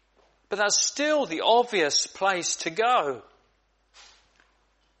 But that's still the obvious place to go.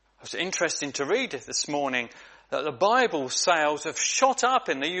 It was interesting to read this morning that the Bible sales have shot up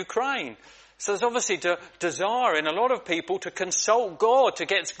in the Ukraine. So there's obviously a desire in a lot of people to consult God, to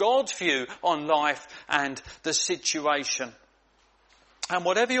get God's view on life and the situation. And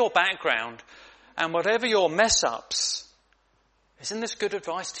whatever your background and whatever your mess-ups, isn't this good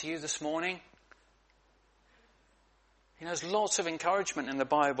advice to you this morning? You know, there's lots of encouragement in the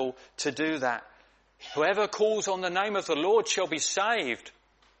Bible to do that. Whoever calls on the name of the Lord shall be saved.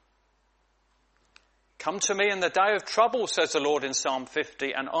 Come to me in the day of trouble, says the Lord in Psalm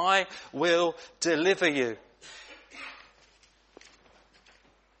 50, and I will deliver you.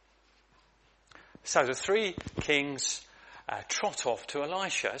 So the 3 kings trot off to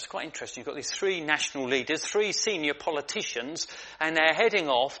Elisha. It's quite interesting. You've got these three national leaders, three senior politicians, and they're heading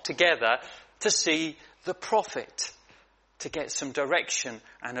off together to see the prophet to get some direction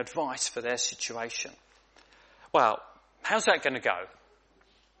and advice for their situation. Well, how's that going to go?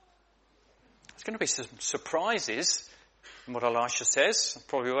 There's going to be some surprises in what Elisha says.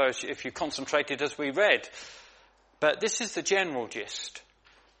 Probably were if you concentrated as we read. But this is the general gist.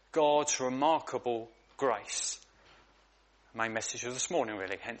 God's remarkable grace. Main message of this morning,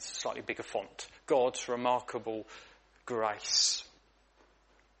 really, hence slightly bigger font. God's remarkable grace.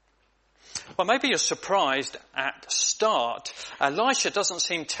 Well, maybe you're surprised at start. Elisha doesn't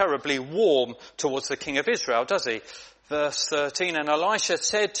seem terribly warm towards the king of Israel, does he? Verse 13, and Elisha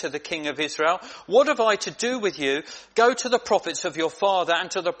said to the king of Israel, what have I to do with you? Go to the prophets of your father and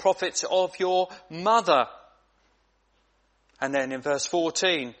to the prophets of your mother. And then in verse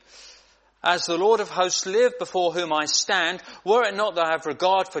 14, as the Lord of hosts live before whom I stand, were it not that I have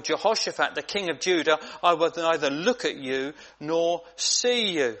regard for Jehoshaphat, the king of Judah, I would neither look at you nor see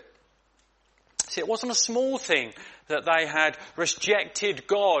you. See, it wasn't a small thing that they had rejected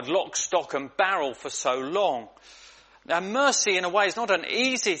God, lock, stock and barrel for so long. Now, mercy in a way is not an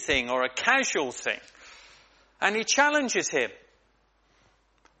easy thing or a casual thing. And he challenges him.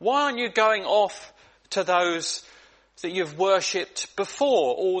 Why aren't you going off to those that you've worshipped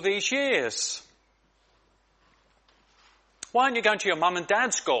before all these years? Why aren't you going to your mum and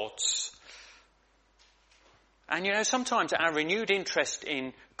dad's gods? And sometimes our renewed interest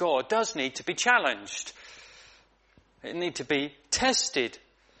in God does need to be challenged. It needs to be tested.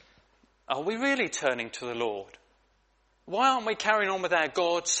 Are we really turning to the Lord? Why aren't we carrying on with our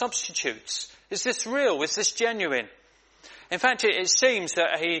God substitutes? Is this real? Is this genuine? In fact, it seems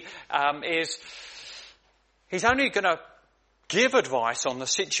that he's only going to give advice on the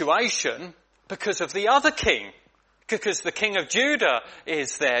situation because of the other king, because the king of Judah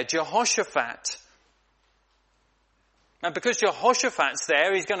is there, Jehoshaphat. And because Jehoshaphat's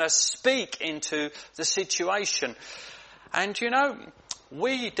there, he's going to speak into the situation. And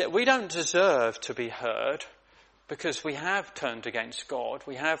we don't deserve to be heard because we have turned against God,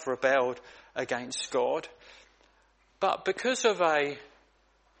 we have rebelled against God. But because of a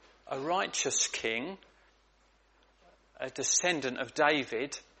righteous king, a descendant of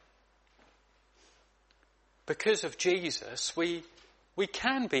David, because of Jesus, we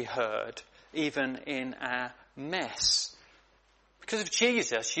can be heard even in our mess. Because of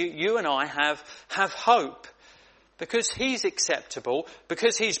Jesus, you and I have hope. Because he's acceptable,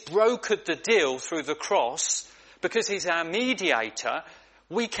 because he's brokered the deal through the cross, because he's our mediator,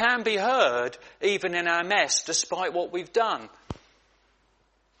 we can be heard even in our mess despite what we've done.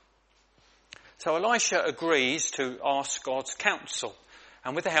 So Elisha agrees to ask God's counsel,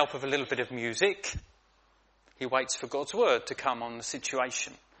 and with the help of a little bit of music, he waits for God's word to come on the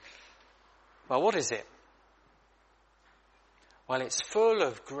situation. Well, what is it? Well, it's full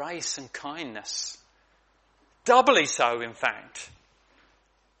of grace and kindness. Doubly so, in fact.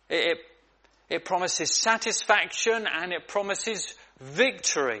 It promises satisfaction and it promises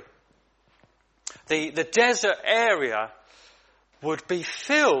victory. The desert area would be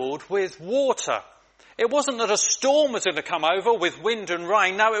filled with water. It wasn't that a storm was going to come over with wind and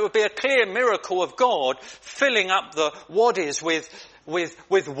rain. No, it would be a clear miracle of God filling up the wadis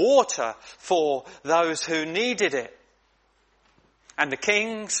with water for those who needed it. And the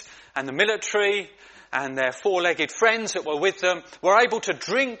kings and the military and their four-legged friends that were with them were able to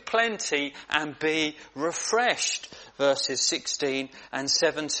drink plenty and be refreshed. Verses 16 and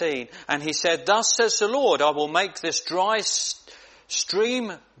 17. And he said, thus says the Lord, I will make this dry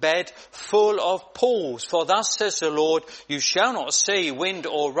stream bed full of pools. For thus says the Lord, you shall not see wind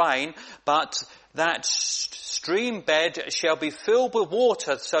or rain, but that stream bed shall be filled with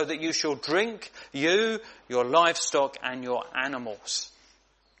water so that you shall drink, you, your livestock and your animals.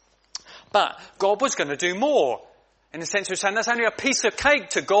 But God was going to do more. In the sense of saying that's only a piece of cake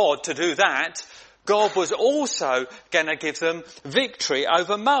to God to do that. God was also going to give them victory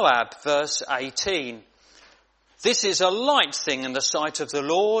over Moab. Verse 18. This is a light thing in the sight of the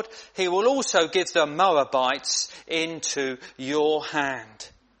Lord. He will also give the Moabites into your hand.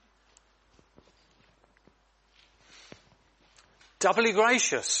 Doubly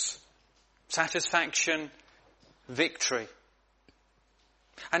gracious. Satisfaction, victory.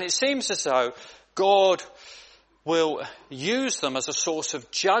 And it seems as though God will use them as a source of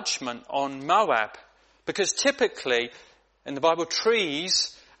judgment on Moab. Because typically, in the Bible,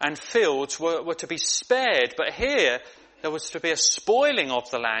 trees and fields were to be spared. But here, there was to be a spoiling of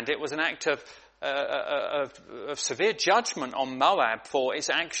the land. It was an act of severe judgment on Moab for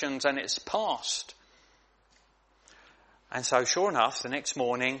its actions and its past. And so sure enough, the next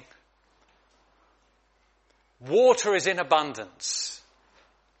morning, water is in abundance.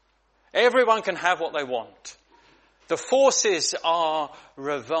 Everyone can have what they want. The forces are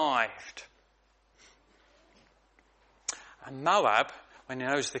revived. And Moab, when he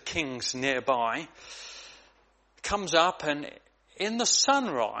knows the king's nearby, comes up, and in the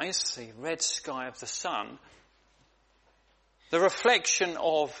sunrise, the red sky of the sun, the reflection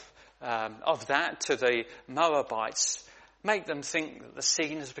of that to the Moabites make them think that the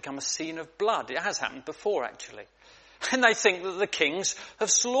scene has become a scene of blood. It has happened before, actually. And they think that the kings have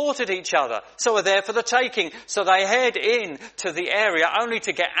slaughtered each other, so are there for the taking. So they head in to the area only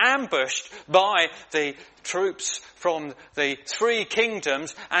to get ambushed by the troops from the three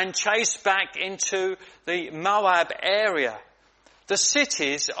kingdoms and chased back into the Moab area. The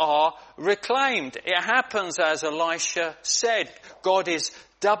cities are reclaimed. It happens as Elisha said. God is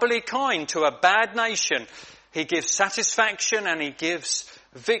doubly kind to a bad nation. He gives satisfaction and he gives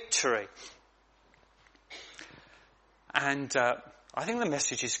victory. And I think the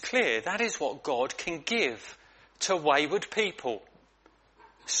message is clear. That is what God can give to wayward people.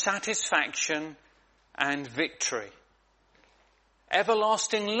 Satisfaction and victory.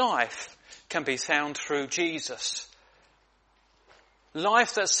 Everlasting life can be found through Jesus.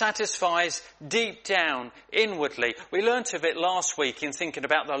 Life that satisfies deep down, inwardly. We learnt of it last week in thinking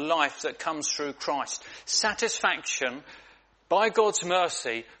about the life that comes through Christ. Satisfaction by God's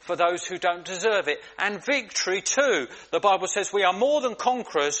mercy for those who don't deserve it. And victory too. The Bible says we are more than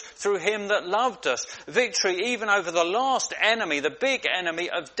conquerors through him that loved us. Victory even over the last enemy, the big enemy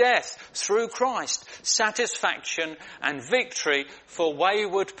of death, through Christ. Satisfaction and victory for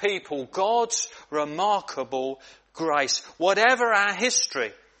wayward people. God's remarkable grace, whatever our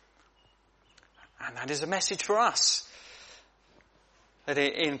history. And that is a message for us. That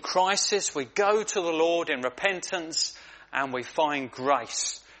in crisis we go to the Lord in repentance and we find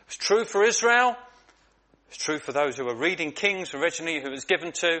grace. It's true for Israel. It's true for those who were reading Kings originally, who it was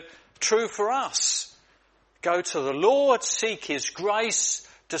given to. True for us. Go to the Lord, seek his grace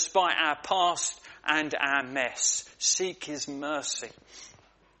despite our past and our mess. Seek his mercy.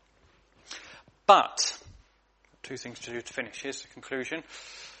 But two things to do to finish. Here's the conclusion.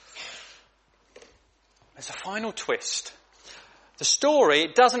 There's a final twist. The story,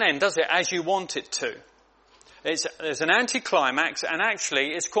 it doesn't end, does it, as you want it to. There's an anticlimax, and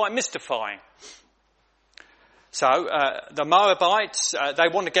actually it's quite mystifying. So, the Moabites, they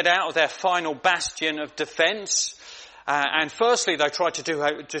want to get out of their final bastion of defence. And firstly, they try to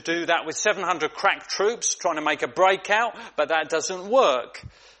do that with 700 crack troops, trying to make a breakout, but that doesn't work.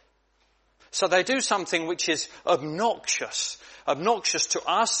 So they do something which is obnoxious. Obnoxious to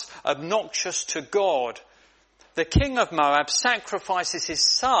us, obnoxious to God. The king of Moab sacrifices his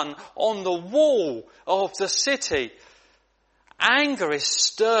son on the wall of the city. Anger is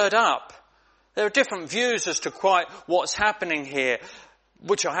stirred up. There are different views as to quite what's happening here,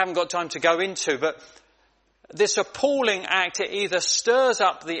 which I haven't got time to go into, but this appalling act, it either stirs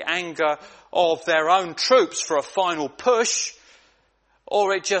up the anger of their own troops for a final push,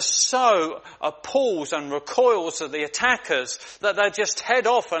 or it just so appalls and recoils at the attackers that they just head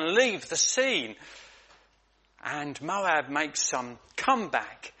off and leave the scene. And Moab makes some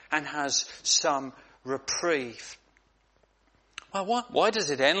comeback and has some reprieve. Well, why does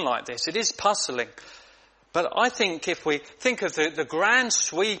it end like this? It is puzzling. But I think if we think of the grand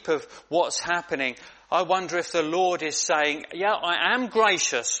sweep of what's happening, I wonder if the Lord is saying, yeah, I am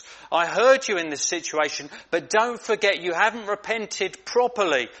gracious. I heard you in this situation, but don't forget you haven't repented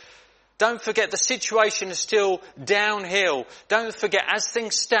properly. Don't forget the situation is still downhill. Don't forget, as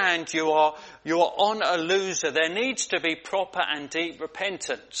things stand, you are on a loser. There needs to be proper and deep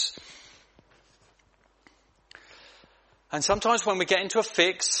repentance. And sometimes when we get into a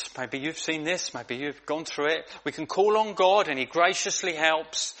fix, maybe you've seen this, maybe you've gone through it, we can call on God and he graciously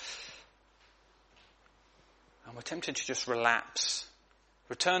helps. And we're tempted to just relapse,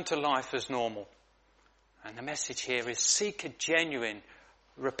 return to life as normal. And the message here is seek a genuine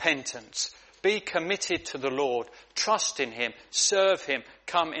repentance. Be committed to the Lord. Trust in him. Serve him.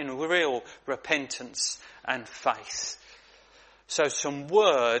 Come in real repentance and faith. So some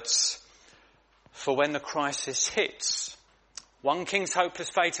words for when the crisis hits. 1 King's hopeless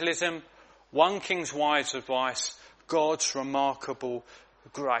fatalism. 1 King's wise advice. God's remarkable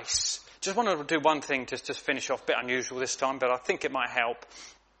grace. Just want to do one thing just to finish off. A bit unusual this time, but I think it might help.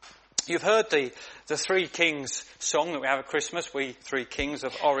 You've heard the Three Kings song that we have at Christmas. We three kings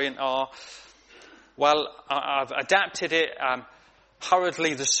of Orient are. Well, I've adapted it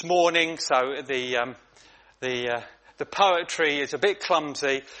hurriedly this morning, so the poetry is a bit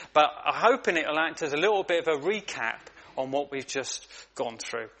clumsy, but I'm hoping it'll act as a little bit of a recap on what we've just gone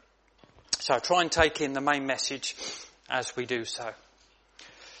through. So try and take in the main message as we do so.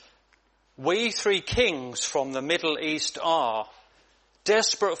 We 3 kings from the Middle East are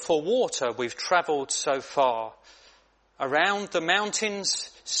desperate for water. We've travelled so far around the mountains,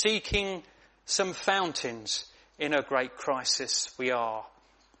 seeking some fountains. In a great crisis we are.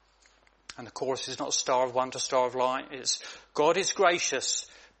 And the chorus is not Star of Wonder, Star of Light. It's God is gracious,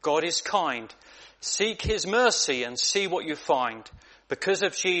 God is kind. Seek his mercy and see what you find. Because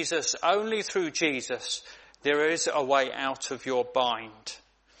of Jesus, only through Jesus, there is a way out of your bind.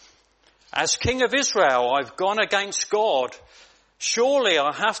 As King of Israel, I've gone against God. Surely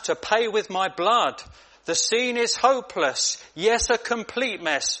I have to pay with my blood. The scene is hopeless, yes, a complete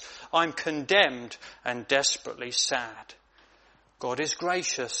mess. I'm condemned and desperately sad. God is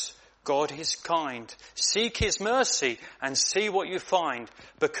gracious, God is kind. Seek his mercy and see what you find.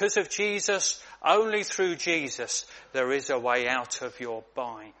 Because of Jesus, only through Jesus, there is a way out of your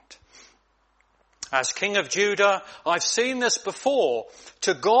bind. As King of Judah, I've seen this before.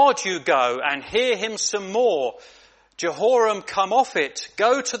 To God you go and hear him some more. Jehoram, come off it.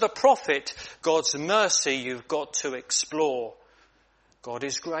 Go to the prophet. God's mercy you've got to explore. God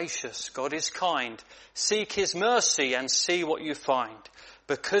is gracious. God is kind. Seek his mercy and see what you find.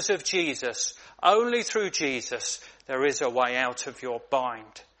 Because of Jesus, only through Jesus, there is a way out of your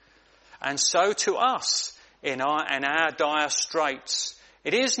bind. And so to us, in our dire straits,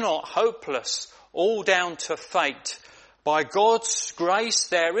 it is not hopeless, all down to fate. By God's grace,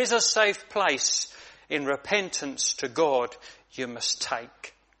 there is a safe place. In repentance to God, you must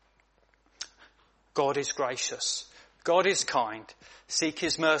take. God is gracious. God is kind. Seek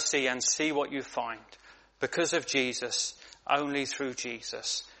his mercy and see what you find. Because of Jesus, only through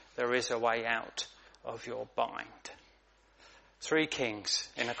Jesus, there is a way out of your bind. 3 kings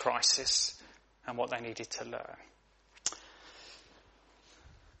in a crisis and what they needed to learn.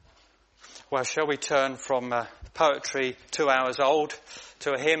 Well, shall we turn from poetry 2 hours old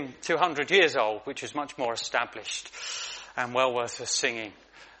to a hymn 200 years old, which is much more established and well worth the singing.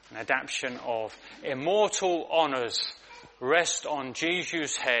 An adaptation of immortal honours rest on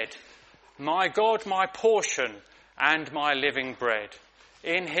Jesus' head. My God, my portion and my living bread.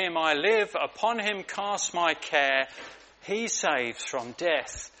 In him I live, upon him cast my care. He saves from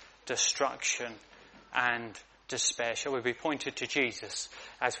death, destruction and despair. Shall we be pointed to Jesus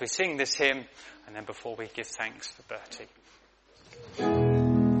as we sing this hymn and then before we give thanks for Bertie.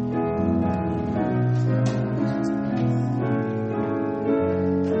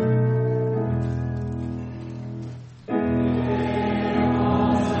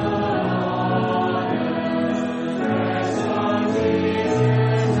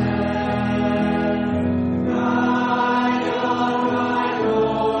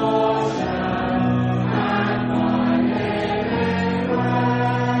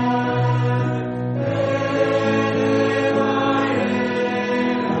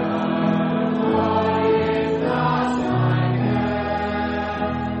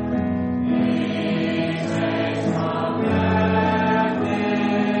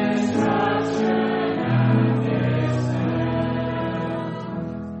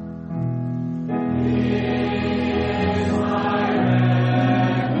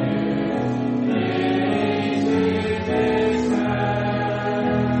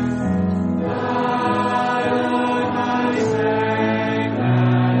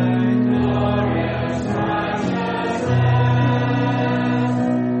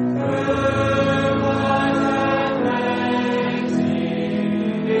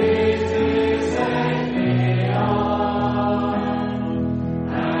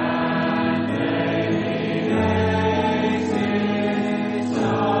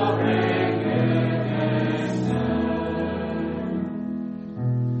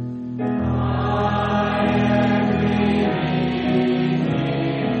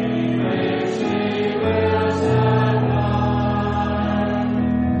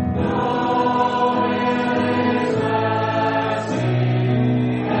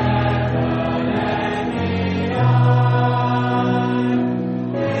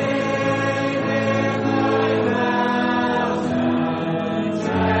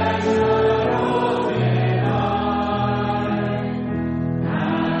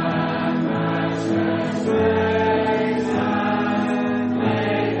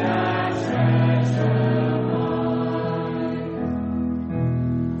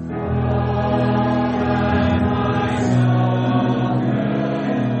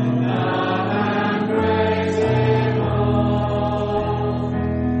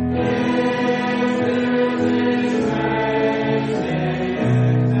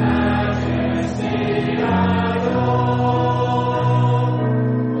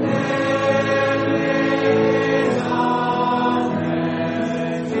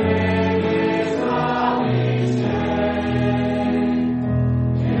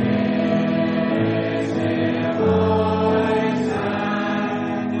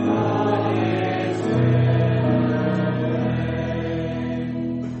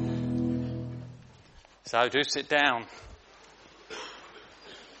 So do sit down.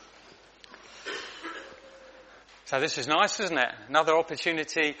 So this is nice, isn't it? Another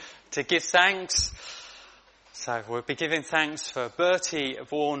opportunity to give thanks. So we'll be giving thanks for Bertie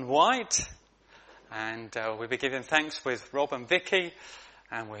Vaughan White, and we'll be giving thanks with Rob and Vicky,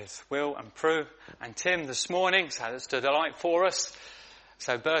 and with Will and Prue and Tim this morning. So it's a delight for us.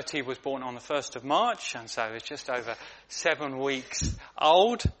 So Bertie was born on the 1st of March, and so he's just over 7 weeks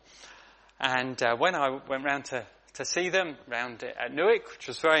old. And when I went round to see them round at Newark, which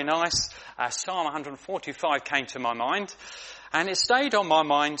was very nice, Psalm 145 came to my mind, and it stayed on my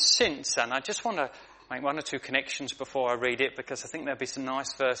mind since. And I just want to make one or two connections before I read it, because I think there'll be some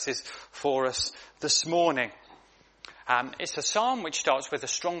nice verses for us this morning. It's a psalm which starts with a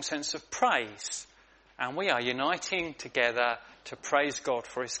strong sense of praise, and we are uniting together to praise God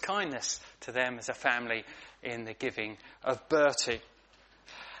for his kindness to them as a family in the giving of Bertie.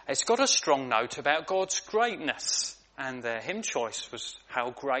 It's got a strong note about God's greatness, and their hymn choice was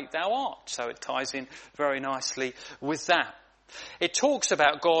How Great Thou Art, so it ties in very nicely with that. It talks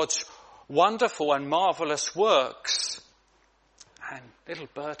about God's wonderful and marvellous works, and little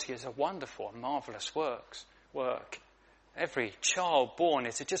Bertie is a wonderful and marvellous work. Every child born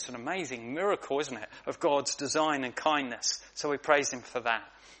is just an amazing miracle, isn't it, of God's design and kindness, so we praise him for that.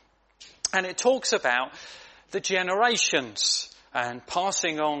 And it talks about the generations, and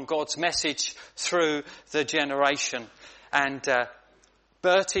passing on God's message through the generation. And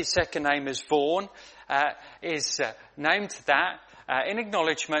Bertie's second name is Vaughan, is named that in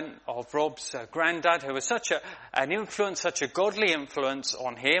acknowledgement of Rob's granddad, who was such an influence, such a godly influence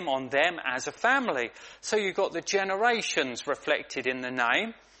on him, on them as a family. So you've got the generations reflected in the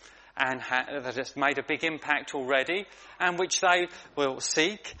name, and that has made a big impact already, and which they will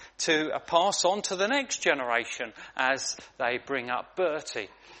seek to pass on to the next generation as they bring up Bertie.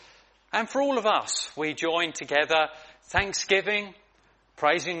 And for all of us, we join together thanksgiving,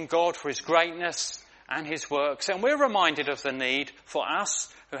 praising God for his greatness and his works, and we're reminded of the need for us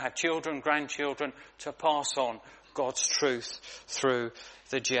who have children, grandchildren, to pass on God's truth through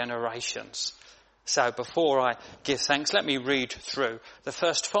the generations. So before I give thanks, let me read through the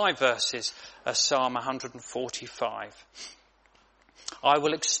first 5 verses of Psalm 145. I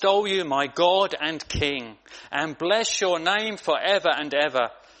will extol you, my God and King, and bless your name forever and ever.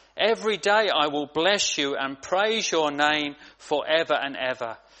 Every day I will bless you and praise your name forever and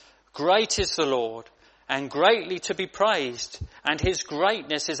ever. Great is the Lord, and greatly to be praised, and his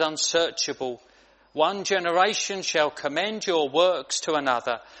greatness is unsearchable. One generation shall commend your works to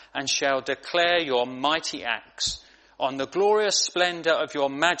another, and shall declare your mighty acts, on the glorious splendour of your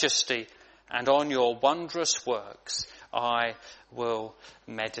majesty, and on your wondrous works I will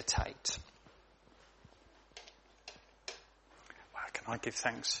meditate. Wow, can I give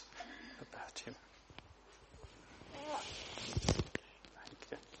thanks about you? Thank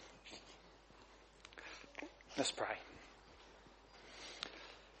you. Let's pray.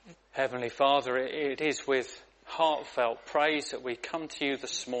 Heavenly Father, it is with heartfelt praise that we come to you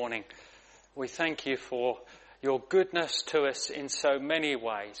this morning. We thank you for your goodness to us in so many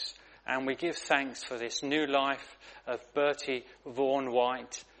ways, and we give thanks for this new life of Bertie Vaughan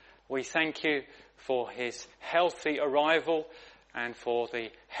White. We thank you for his healthy arrival and for the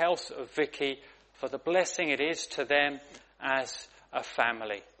health of Vicky, for the blessing it is to them as a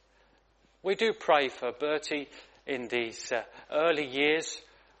family. We do pray for Bertie in these early years.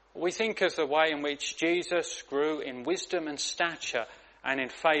 We think of the way in which Jesus grew in wisdom and stature and in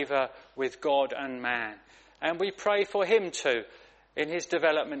favour with God and man. And we pray for him too, in his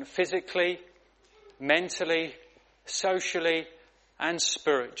development physically, mentally, socially and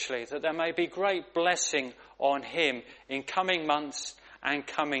spiritually, that there may be great blessing on him in coming months and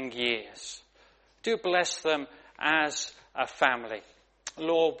coming years. Do bless them as a family.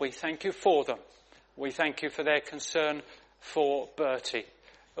 Lord, we thank you for them. We thank you for their concern for Bertie.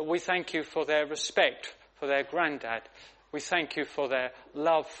 We thank you for their respect for their granddad. We thank you for their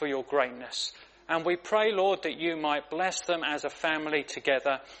love for your greatness. And we pray, Lord, that you might bless them as a family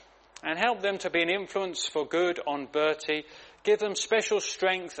together and help them to be an influence for good on Bertie. Give them special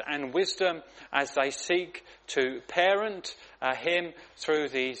strength and wisdom as they seek to parent him through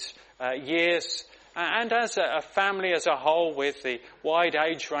these years. And as a family as a whole, with the wide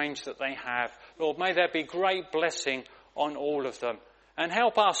age range that they have, Lord, may there be great blessing on all of them. And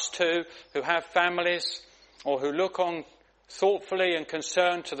help us too, who have families or who look on thoughtfully and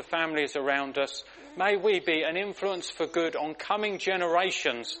concerned to the families around us. May we be an influence for good on coming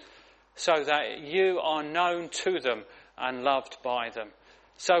generations, so that you are known to them and loved by them.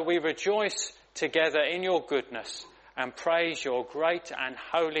 So we rejoice together in your goodness and praise your great and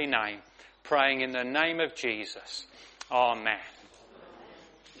holy name. praying in the name of Jesus. Amen.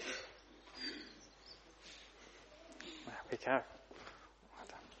 There we go.